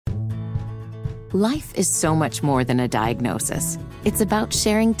Life is so much more than a diagnosis. It's about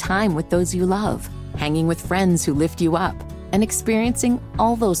sharing time with those you love, hanging with friends who lift you up, and experiencing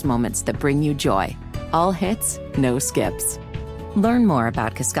all those moments that bring you joy. All hits, no skips. Learn more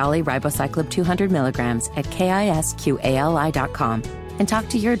about Kisqali Ribociclib 200 milligrams at KISQALI.com and talk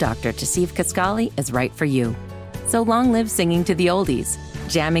to your doctor to see if Kisqali is right for you. So long live singing to the oldies,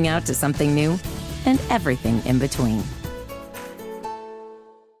 jamming out to something new, and everything in between.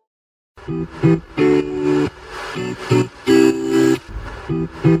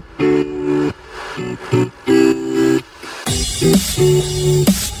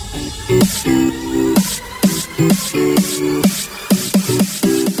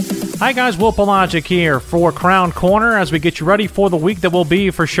 Hi guys, Will Pelagic here for Crown Corner as we get you ready for the week that will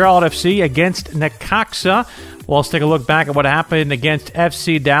be for Charlotte FC against Necaxa. Well, let's take a look back at what happened against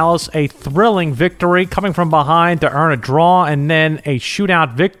FC Dallas. A thrilling victory coming from behind to earn a draw and then a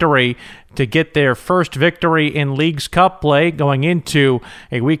shootout victory to get their first victory in Leagues Cup play going into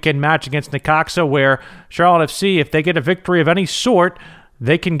a weekend match against Necaxa where Charlotte FC, if they get a victory of any sort,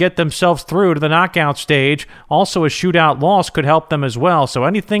 they can get themselves through to the knockout stage. Also, a shootout loss could help them as well. So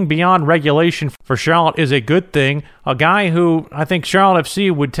anything beyond regulation for Charlotte is a good thing. A guy who I think Charlotte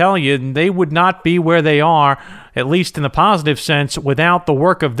FC would tell you they would not be where they are, at least in the positive sense, without the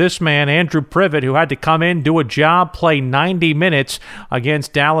work of this man, Andrew Privett, who had to come in, do a job, play 90 minutes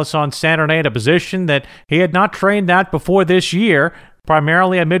against Dallas on Saturday at a position that he had not trained at before this year.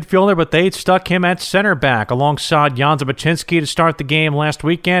 Primarily a midfielder, but they'd stuck him at center back alongside Jan Zabaczynski to start the game last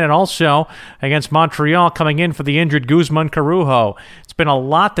weekend, and also against Montreal coming in for the injured Guzman Carujo. It's been a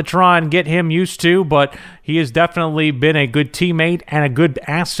lot to try and get him used to, but he has definitely been a good teammate and a good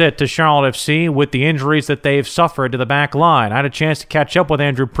asset to Charlotte FC with the injuries that they've suffered to the back line. I had a chance to catch up with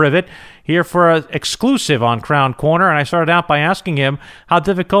Andrew Privett here for an exclusive on Crown Corner, and I started out by asking him how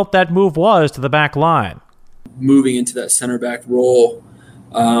difficult that move was to the back line. Moving into that center back role,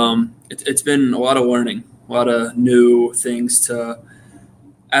 it's been a lot of learning, a lot of new things to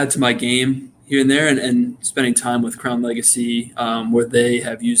add to my game here and there, and spending time with Crown Legacy, where they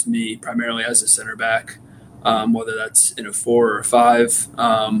have used me primarily as a center back, whether that's in a 4 or a 5,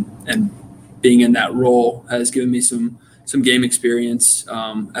 and being in that role has given me some game experience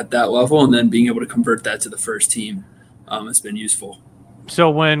at that level, and then being able to convert that to the first team has been useful.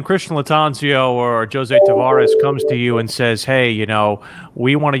 So when Christian Latanzio or Jose Tavares comes to you and says, hey,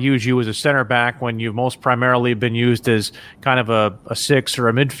 we want to use you as a center back when you've most primarily been used as kind of a 6 or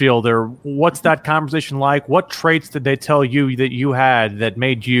a midfielder, what's that conversation like? What traits did they tell you that you had that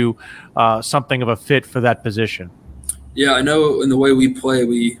made you something of a fit for that position? Yeah, I know in the way we play,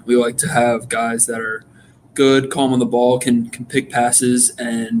 we like to have guys that are good, calm on the ball, can pick passes,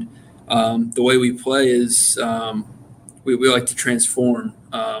 and the way we play is we like to transform.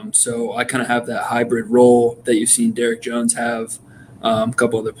 So I kind of have that hybrid role that you've seen Derek Jones have, a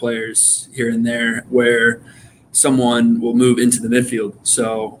couple other players here and there, where someone will move into the midfield.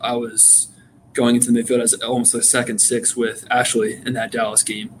 So I was going into the midfield as almost a second 6 with Ashley in that Dallas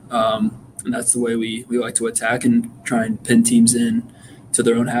game. And that's the way we like to attack and try and pin teams in to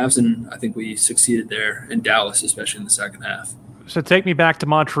their own halves. And I think we succeeded there in Dallas, especially in the second half. So take me back to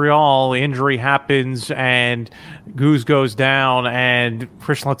Montreal. The injury happens and Goose goes down and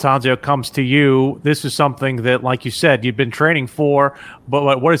Christian Latanzio comes to you. This is something that, like you said, you've been training for,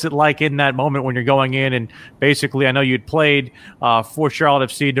 but what is it like in that moment when you're going in? And basically, I know you'd played for Charlotte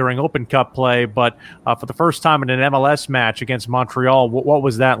FC during Open Cup play, but for the first time in an MLS match against Montreal, what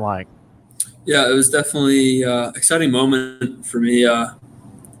was that like? Yeah, it was definitely an exciting moment for me.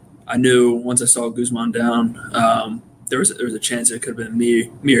 I knew once I saw Guzman down, there was a chance it could have been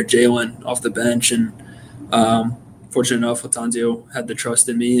me or Jalen off the bench, and fortunate enough, Latanzio had the trust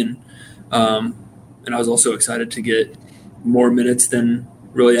in me, and I was also excited to get more minutes than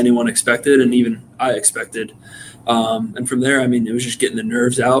really anyone expected, and even I expected. And from there, it was just getting the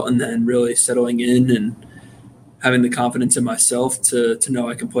nerves out, and then really settling in and having the confidence in myself to know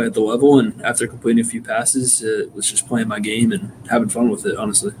I can play at the level. And after completing a few passes, it was just playing my game and having fun with it,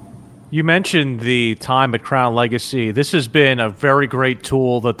 honestly. You mentioned the time at Crown Legacy. This has been a very great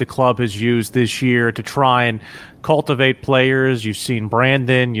tool that the club has used this year to try and cultivate players. You've seen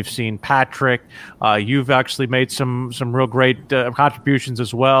Brandon, you've seen Patrick. You've actually made some real great contributions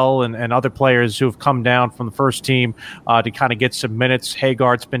as well, and other players who have come down from the first team to kind of get some minutes.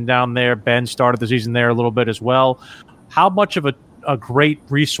 Hagart's been down there. Ben started the season there a little bit as well. How much of a great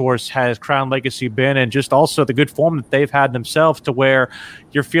resource has Crown Legacy been, and just also the good form that they've had themselves, to where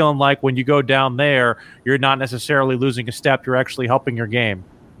you're feeling like when you go down there, you're not necessarily losing a step, you're actually helping your game?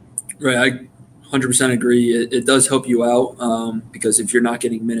 Right. I 100% agree. It does help you out because if you're not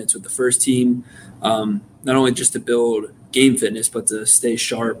getting minutes with the first team, not only just to build game fitness, but to stay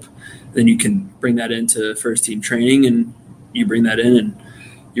sharp, then you can bring that into first team training, and you bring that in and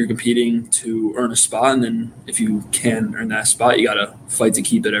you're competing to earn a spot. And then if you can earn that spot, you got to fight to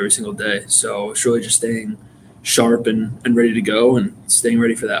keep it every single day. So it's really just staying sharp and ready to go and staying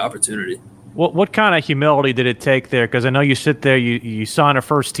ready for that opportunity. What kind of humility did it take there? Because I know you sit there, you sign a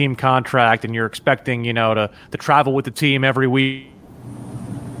first team contract, and you're expecting, to travel with the team every weekend.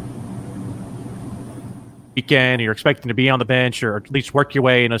 You're expecting to be on the bench or at least work your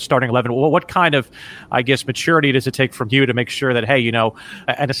way in a starting 11. What kind of, maturity does it take from you to make sure that, hey,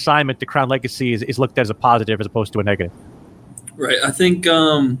 an assignment to Crown Legacy is looked at as a positive as opposed to a negative? Right. I think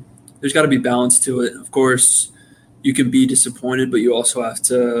there's got to be balance to it. Of course, you can be disappointed, but you also have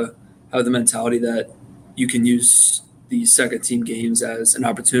to have the mentality that you can use these second team games as an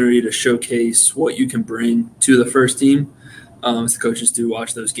opportunity to showcase what you can bring to the first team. As the coaches do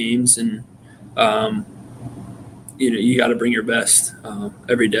watch those games, and you got to bring your best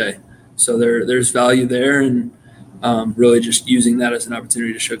every day. So there's value there, and really just using that as an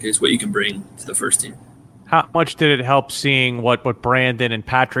opportunity to showcase what you can bring to the first team. How much did it help seeing what Brandon and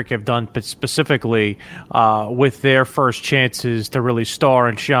Patrick have done specifically with their first chances to really star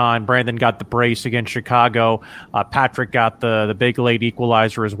and shine? Brandon got the brace against Chicago. Patrick got the big late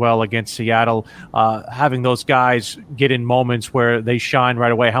equalizer as well against Seattle. Having those guys get in moments where they shine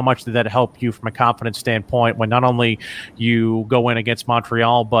right away, how much did that help you from a confidence standpoint when not only you go in against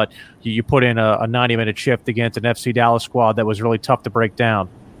Montreal, but you put in a 90-minute shift against an FC Dallas squad that was really tough to break down?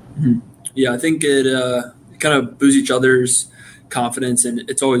 Mm-hmm. Yeah, I think it kind of boosts each other's confidence, and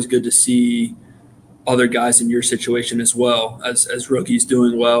it's always good to see other guys in your situation as well as rookies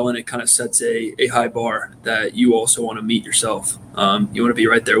doing well, and it kind of sets a high bar that you also want to meet yourself. You want to be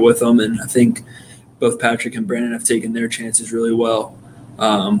right there with them, and I think both Patrick and Brandon have taken their chances really well,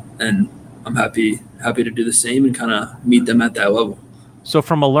 and I'm happy to do the same and kind of meet them at that level. So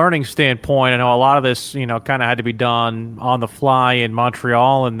from a learning standpoint, I know a lot of this, kind of had to be done on the fly in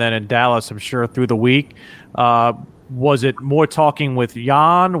Montreal and then in Dallas, I'm sure, through the week. Was it more talking with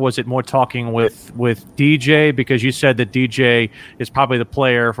Jan? Was it more talking with DJ? Because you said that DJ is probably the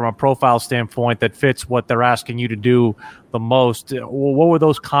player from a profile standpoint that fits what they're asking you to do the most. What were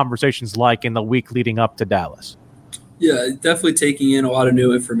those conversations like in the week leading up to Dallas? Yeah, definitely taking in a lot of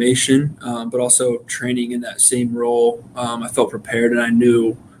new information, but also training in that same role. I felt prepared and I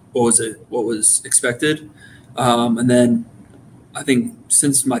knew what was expected. And then I think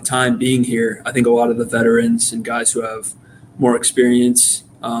since my time being here, I think a lot of the veterans and guys who have more experience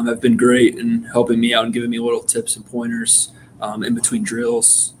have been great in helping me out and giving me little tips and pointers in between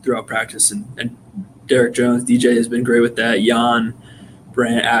drills throughout practice. And Derek Jones, DJ, has been great with that. Jan,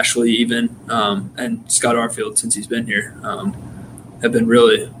 Brant, Ashley, even, and Scott Arfield, since he's been here, have been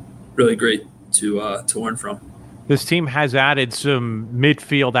really, really great to learn from. This team has added some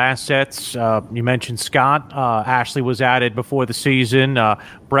midfield assets. You mentioned Scott. Ashley was added before the season.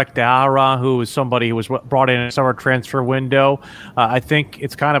 Breck Dahara, who is somebody who was brought in a summer transfer window. I think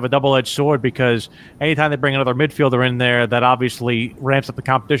it's kind of a double-edged sword because anytime they bring another midfielder in there, that obviously ramps up the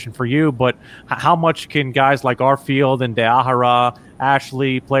competition for you. But how much can guys like Arfield and Dahara,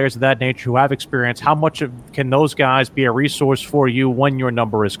 Ashley, players of that nature who have experience, how much can those guys be a resource for you when your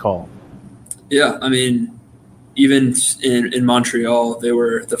number is called? Yeah, I mean, even in Montreal, they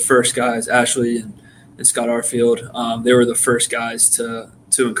were the first guys, Ashley and Scott Arfield, they were the first guys to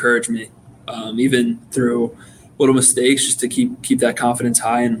encourage me, even through little mistakes, just to keep that confidence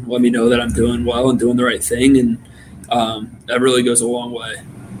high and let me know that I'm doing well and doing the right thing. And that really goes a long way,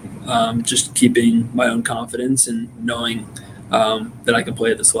 just keeping my own confidence and knowing that I can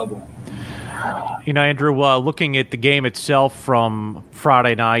play at this level. Andrew, looking at the game itself from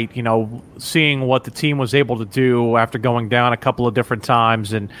Friday night, seeing what the team was able to do after going down a couple of different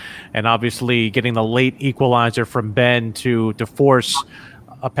times and obviously getting the late equalizer from Ben to force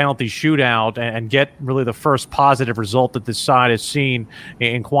a penalty shootout and get really the first positive result that this side has seen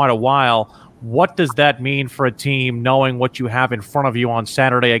in quite a while. What does that mean for a team knowing what you have in front of you on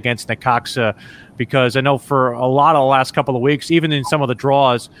Saturday against Necaxa? Because I know for a lot of the last couple of weeks, even in some of the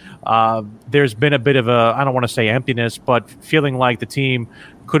draws, there's been a bit of a, I don't want to say emptiness, but feeling like the team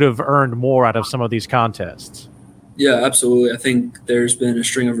could have earned more out of some of these contests. Yeah, absolutely. I think there's been a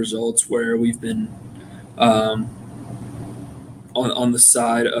string of results where we've been on the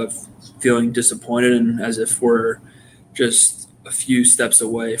side of feeling disappointed and as if we're just a few steps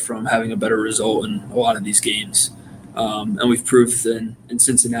away from having a better result in a lot of these games. And we've proved in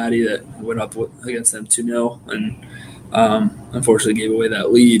Cincinnati that we went up against them 2-0 and unfortunately gave away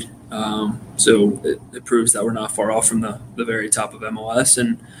that lead. So it proves that we're not far off from the very top of MLS.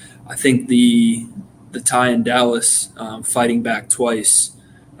 And I think the tie in Dallas, fighting back twice,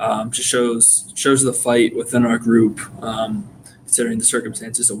 just shows the fight within our group, considering the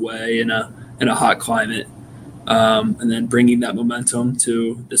circumstances away in a hot climate, and then bringing that momentum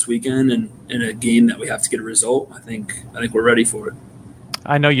to this weekend and in a game that we have to get a result. I think we're ready for it.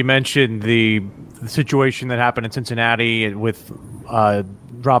 I know you mentioned the situation that happened in Cincinnati with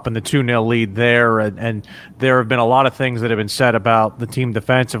dropping the 2-0 lead there, and there have been a lot of things that have been said about the team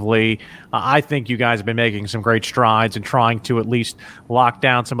defensively. I think you guys have been making some great strides in trying to at least lock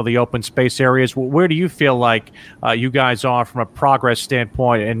down some of the open space areas. Where do you feel like you guys are from a progress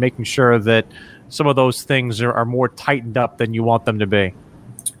standpoint and making sure that some of those things are more tightened up than you want them to be?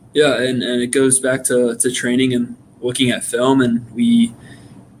 Yeah, and it goes back to training and looking at film, and we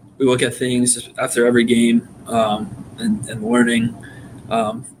look at things after every game, and learning,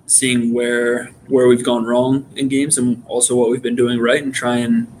 seeing where we've gone wrong in games and also what we've been doing right, and try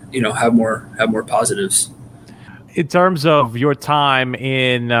and have more positives. In terms of your time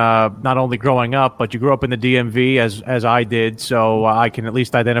in not only growing up, but you grew up in the DMV as I did, so I can at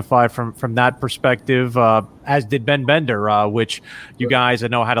least identify from that perspective, as did Ben Bender, which you guys I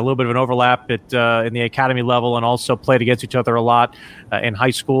know had a little bit of an overlap in the academy level and also played against each other a lot in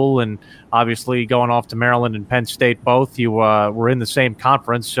high school, and obviously going off to Maryland and Penn State both, you were in the same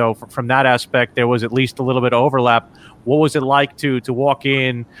conference, so from that aspect there was at least a little bit of overlap. What was it like to walk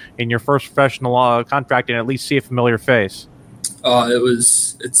in your first professional contract and at least see a familiar face?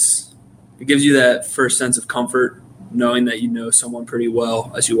 It gives you that first sense of comfort, knowing that you know someone pretty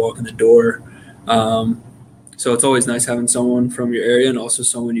well as you walk in the door. So it's always nice having someone from your area and also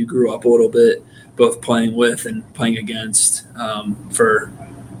someone you grew up a little bit, both playing with and playing against, for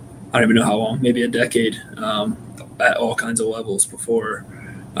I don't even know how long, maybe a decade, at all kinds of levels before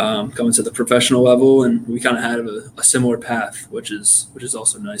coming to the professional level, and we kind of had a similar path, which is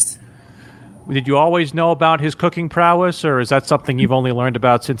also nice. Did you always know about his cooking prowess, or is that something you've only learned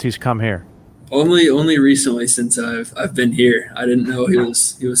about since he's come here? Only recently, since I've been here. I didn't know he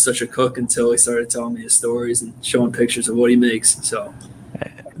was such a cook until he started telling me his stories and showing pictures of what he makes. So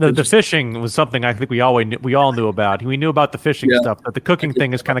the fishing was something I think we all knew about. We knew about the fishing stuff, but the cooking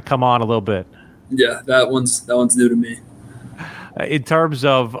thing has kind of come on a little bit. Yeah, that one's new to me. In terms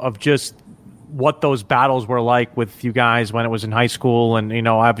of just what those battles were like with you guys when it was in high school, and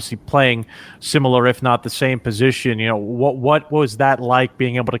obviously playing similar if not the same position, what was that like,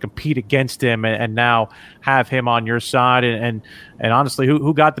 being able to compete against him and now have him on your side, and honestly,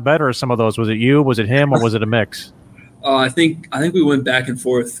 who got the better of some of those? Was it you, was it him, or was it a mix? I think we went back and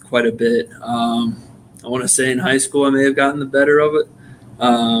forth quite a bit. I want to say in high school I may have gotten the better of it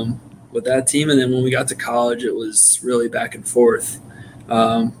with that team, and then when we got to college it was really back and forth.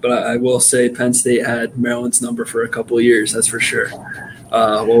 But I will say Penn State had Maryland's number for a couple of years, that's for sure,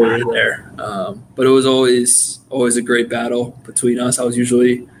 while we were there. But it was always a great battle between us. I was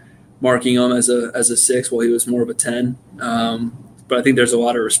usually marking him as a 6 while he was more of a 10. But I think there's a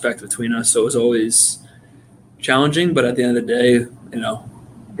lot of respect between us, so it was always challenging. But at the end of the day,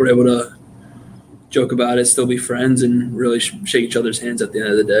 we're able to joke about it, still be friends, and really shake each other's hands at the end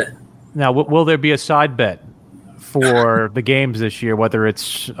of the day. Now, will there be a side bet for the games this year, whether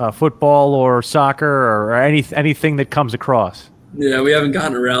it's football or soccer or anything that comes across? Yeah, we haven't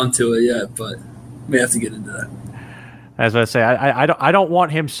gotten around to it yet, but we have to get into that. As I say, I don't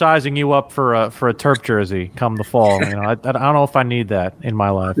want him sizing you up for a Terp jersey come the fall. I don't know if I need that in my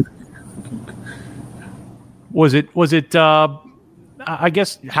life. Was it? I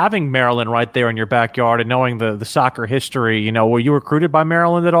guess having Maryland right there in your backyard and knowing the soccer history, were you recruited by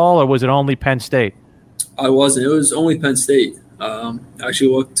Maryland at all, or was it only Penn State? I wasn't. It was only Penn State. I actually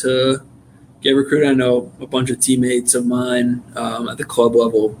looked to get recruited. I know a bunch of teammates of mine at the club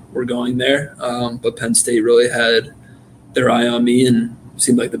level were going there, but Penn State really had their eye on me and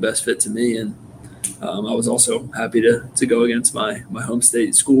seemed like the best fit to me. And I was also happy to go against my home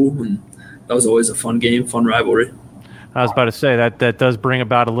state school, and that was always a fun game, fun rivalry. I was about to say that does bring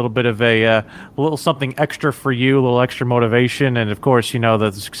about a little bit of a little something extra for you, a little extra motivation. And, of course,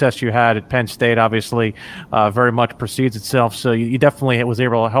 the success you had at Penn State obviously very much precedes itself. So you definitely was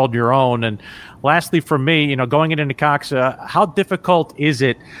able to hold your own. And lastly, for me, going into Necaxa, how difficult is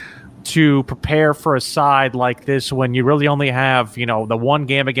it to prepare for a side like this when you really only have, the one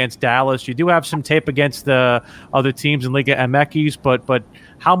game against Dallas? You do have some tape against the other teams in Liga MX, but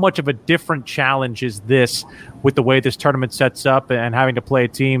how much of a different challenge is this with the way this tournament sets up and having to play a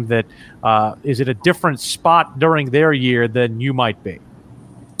team that is at a different spot during their year than you might be?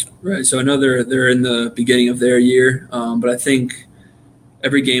 Right. So I know they're in the beginning of their year, but I think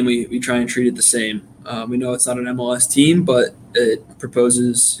every game we try and treat it the same. We know it's not an MLS team, but it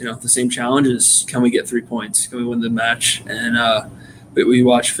proposes, the same challenges. Can we get 3 points? Can we win the match? And we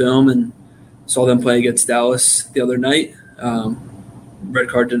watched film and saw them play against Dallas the other night. Red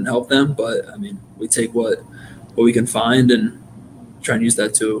card didn't help them, but we take what we can find and try and use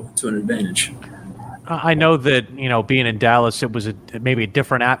that to an advantage. I know that being in Dallas, it was maybe a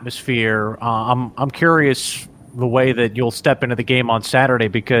different atmosphere. I'm curious the way that you'll step into the game on Saturday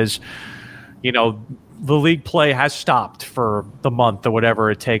because the league play has stopped for the month or whatever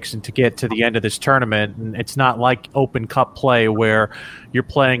it takes and to get to the end of this tournament. And it's not like Open Cup play where you're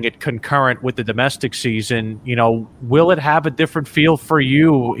playing it concurrent with the domestic season. Will it have a different feel for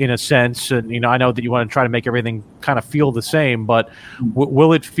you in a sense? And, I know that you want to try to make everything kind of feel the same, but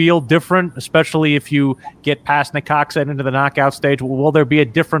will it feel different, especially if you get past Necaxa and into the knockout stage? Will there be a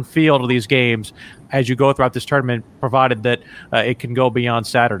different feel to these games as you go throughout this tournament, provided that it can go beyond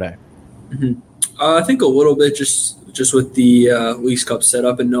Saturday? Mm-hmm. I think a little bit just with the Leagues Cup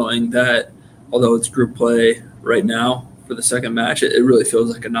setup and knowing that although it's group play right now for the second match, it really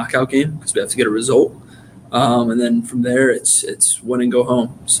feels like a knockout game because we have to get a result. And then from there, it's win and go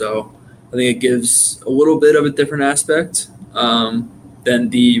home. So I think it gives a little bit of a different aspect than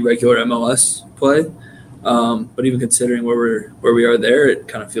the regular MLS play. But even considering where we are there, it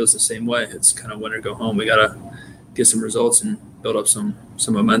kind of feels the same way. It's kind of win or go home. We got to get some results and build up some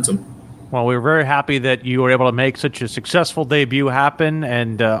momentum. Well, we were very happy that you were able to make such a successful debut happen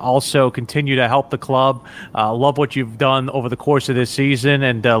and also continue to help the club. Love what you've done over the course of this season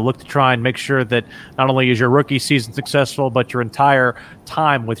and look to try and make sure that not only is your rookie season successful, but your entire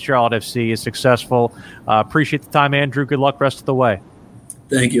time with Charlotte FC is successful. Appreciate the time, Andrew. Good luck rest of the way.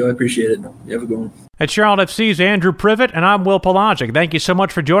 Thank you. I appreciate it. You have a good one. It's Charlotte FC's Andrew Privett, and I'm Will Pelagic. Thank you so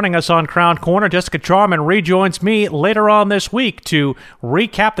much for joining us on Crown Corner. Jessica Charman rejoins me later on this week to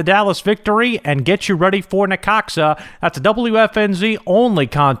recap the Dallas victory and get you ready for Necaxa. That's a WFNZ-only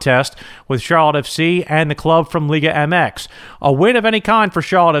contest with Charlotte FC and the club from Liga MX. A win of any kind for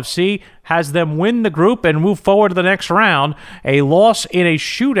Charlotte FC has them win the group and move forward to the next round. A loss in a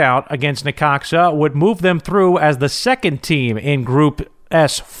shootout against Necaxa would move them through as the second team in Group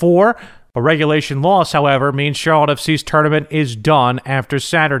S4. A regulation loss, however, means Charlotte FC's tournament is done after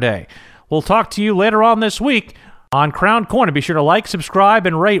Saturday. We'll talk to you later on this week on Crown Corner. Be sure to like, subscribe,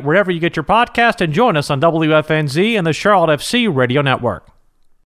 and rate wherever you get your podcast, and join us on WFNZ and the Charlotte FC Radio Network.